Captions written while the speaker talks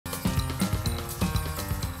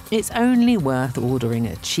It's only worth ordering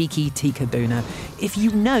a cheeky tikka tuna if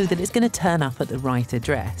you know that it's going to turn up at the right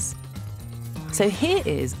address. So here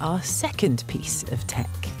is our second piece of tech.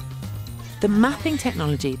 The mapping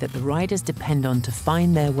technology that the riders depend on to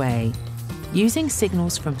find their way, using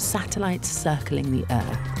signals from satellites circling the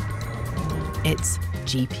Earth. It's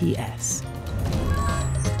GPS.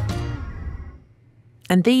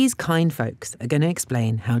 And these kind folks are going to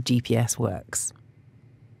explain how GPS works.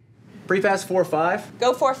 Prefast 4-5.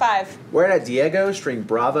 Go 4-5. We're at Diego, string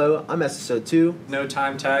Bravo. I'm SSO 2. No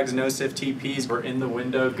time tags, no SIF TPs. We're in the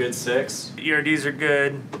window, good 6. ERDs are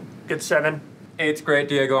good, good 7. 8's great,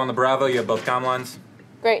 Diego on the Bravo. You have both comm lines.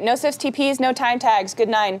 Great, no SIFs, TPs, no time tags, good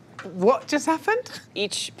 9. What just happened?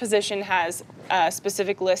 Each position has a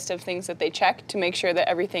specific list of things that they check to make sure that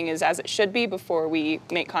everything is as it should be before we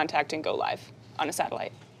make contact and go live on a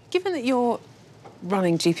satellite. Given that you're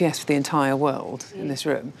running GPS for the entire world in this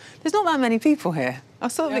room, there's not that many people here. I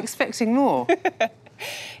was sort of expecting more.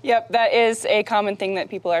 Yep, that is a common thing that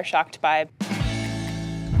people are shocked by.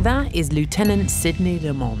 That is Lieutenant Sydney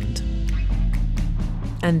Lammond.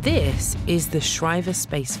 And this is the Schroeder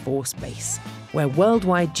Space Force base, where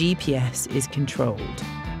worldwide GPS is controlled.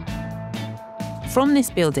 From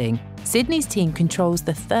this building, Sydney's team controls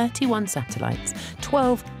the 31 satellites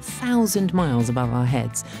 12,000 miles above our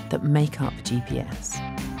heads that make up GPS.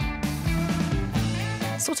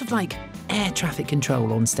 Sort of like air traffic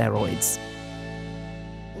control on steroids.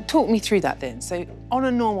 Talk me through that then. So on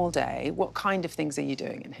a normal day, what kind of things are you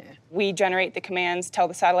doing in here? We generate the commands, tell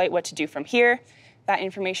the satellite what to do from here. That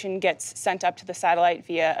information gets sent up to the satellite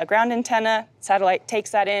via a ground antenna. Satellite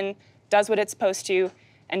takes that in, does what it's supposed to,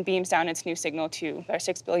 and beams down its new signal to our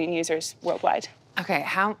 6 billion users worldwide. Okay,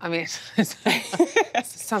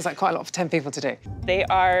 sounds like quite a lot for 10 people to do. They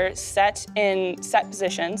are set in set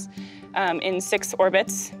positions in 6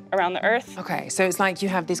 orbits around the Earth. Okay, so it's like you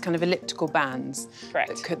have these kind of elliptical bands.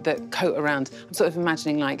 Correct. that coat around. I'm sort of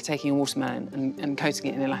imagining like taking a watermelon and coating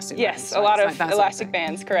it in elastic bands. Yes, a lot of elastic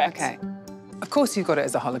bands, correct. Okay. Of course you've got it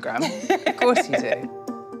as a hologram. Of course you do.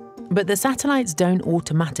 But the satellites don't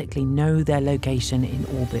automatically know their location in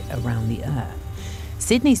orbit around the Earth.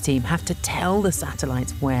 Sydney's team have to tell the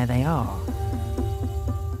satellites where they are.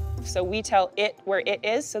 So we tell it where it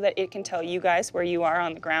is so that it can tell you guys where you are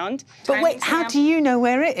on the ground. But wait, how do you know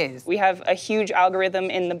where it is? We have a huge algorithm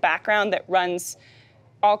in the background that runs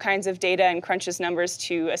all kinds of data and crunches numbers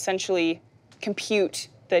to essentially compute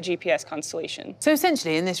the GPS constellation. So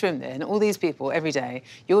essentially, in this room then, all these people, every day,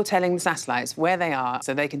 you're telling the satellites where they are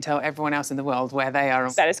so they can tell everyone else in the world where they are.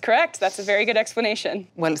 That is correct. That's a very good explanation.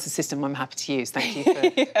 Well, it's a system I'm happy to use.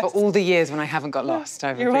 Tk you for all the years when I haven't got lost.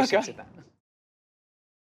 I've appreciated that.